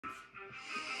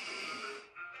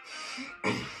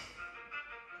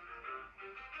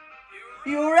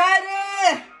You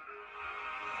ready?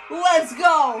 Let's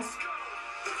go!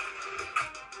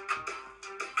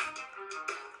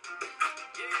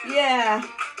 Yeah,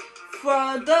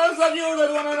 for those of you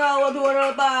that wanna know what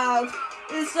we're about,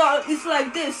 it's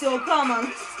like this, yo, come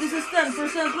on. This is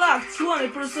 10% luck,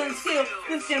 20% skill,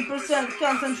 15%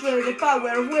 concentrated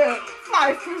power, will,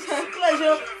 5%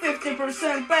 pleasure,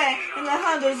 50% pain, and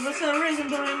 100% reason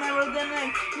to remember the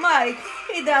name. Mike,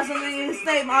 he doesn't need his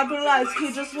name up in lights,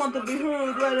 he just wants to be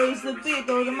heard, whether it's the beat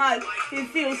or the mic. He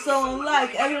feels so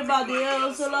unlike everybody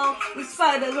else alone, in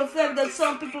spite of the fact that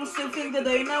some people still think that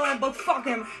they know him, but fuck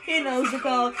him, he knows the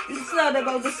call. It's not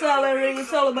about the salary,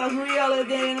 it's all about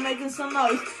reality and making some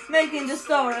noise, making the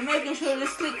story, making sure the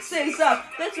stick stays up.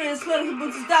 That's when it's when he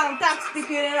puts it down, tax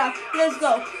picking it up. Let's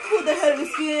go. Who the hell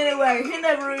is he anyway? He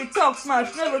never really talks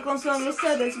much, never comes on the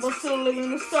status, but still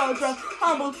living the star trap.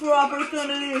 Humbled for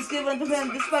opportunities given to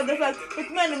him, despite the fact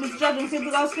that many misjudging him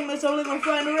because he makes a living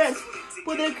for any rest.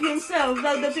 Putting himself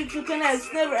like the picture connects,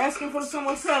 never asking for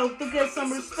someone's help to get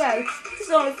some respect. He's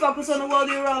only focused on what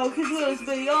he wrote, his will is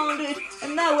beyond reach,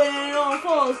 and now when it all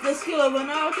falls, the skill of an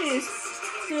artist.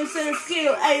 2%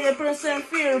 skill, 80%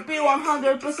 fear, be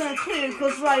 100% clear,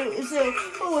 cause right is ill.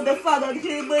 Who would have thought that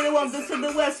he really wanted to set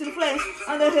the West in flames,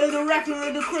 and the hill directly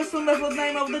with the crystal method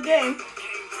name of the game.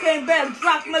 Came back,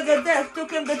 dropped Megadeth,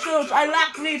 took him to church. I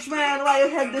laughed Reach, man, why you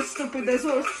had this stupid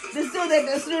resource. This dude that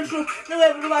is neutral, now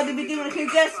everybody be giving him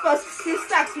guest spots. He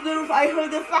stacks to the roof, I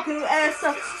heard the fucking ass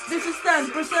up. This is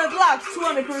 10% luck,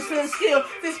 20% skill,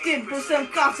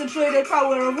 15% concentrated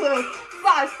power of will,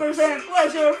 5%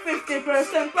 pleasure,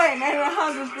 50% pain, and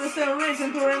 100%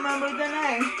 reason to remember the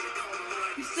name.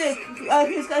 Sick,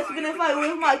 his guy's been in fight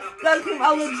with Mike, got him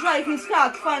out of dry, his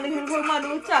cock, finding him for money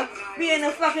with Chuck, being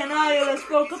a fucking ILS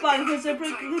porcupine, he's a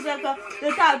prick, he's like the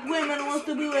type women wants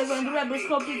to be with when the rebels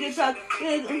copy gets out,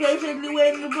 patiently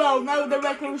waiting to blow, now the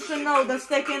record should know that's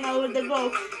taking over the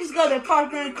globe. He's got a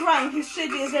partner in crime, his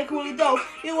shit is equally dope,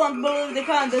 you won't believe the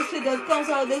kind of shit that comes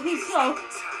out of his soul.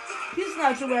 He's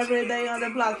not true every day on the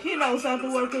block. He knows how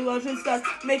to work and watch and start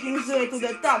making his way to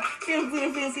the top. He'll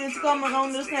feel it's common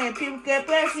on the name. People keep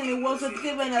asking him, was it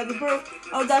given at the birth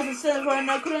or does it stand for an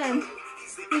acronym?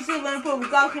 He's even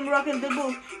proof, got him rocking the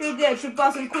booth. He'll get you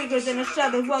passing quicker than a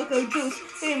shot of vodka juice.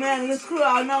 He man, this crew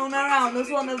are known around as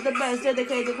one of the best,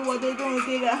 dedicated to what they do,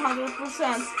 give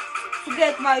 100%.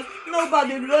 Forget Mike,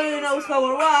 nobody really knows how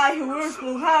or why he works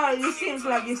too hard. It seems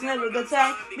like he's never got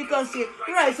time because he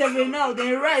writes every note and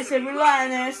he writes every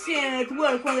line, and seeing it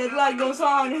work when that light goes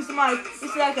on his mic.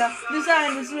 It's like a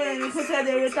design is written in his head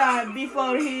every time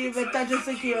before he even touches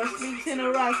a key or speaks in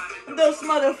a right. And those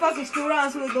motherfuckers who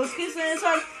runs with those kisses in his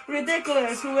heart,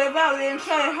 ridiculous, who evaluate and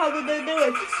try, how do they do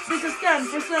it? This is 10%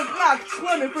 luck,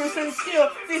 20% skill,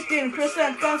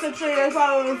 15% concentrated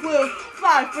power of will,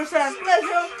 5%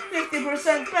 pleasure,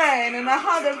 50% pain, and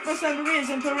 100%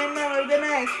 reason to remember the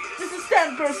name. This is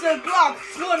 10% luck,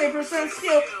 20%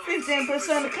 skill,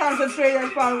 15%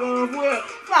 concentrated power of will,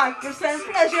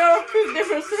 5% pleasure,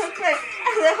 50% pain,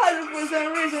 and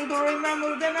 100% reason to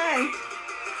remember the name.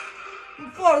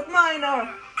 Fourth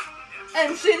minor,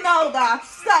 MC Noda,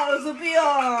 Styles of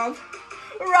Beyond,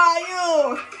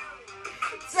 Ryu,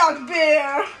 Tuck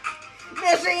Beer,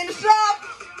 Machine Shop.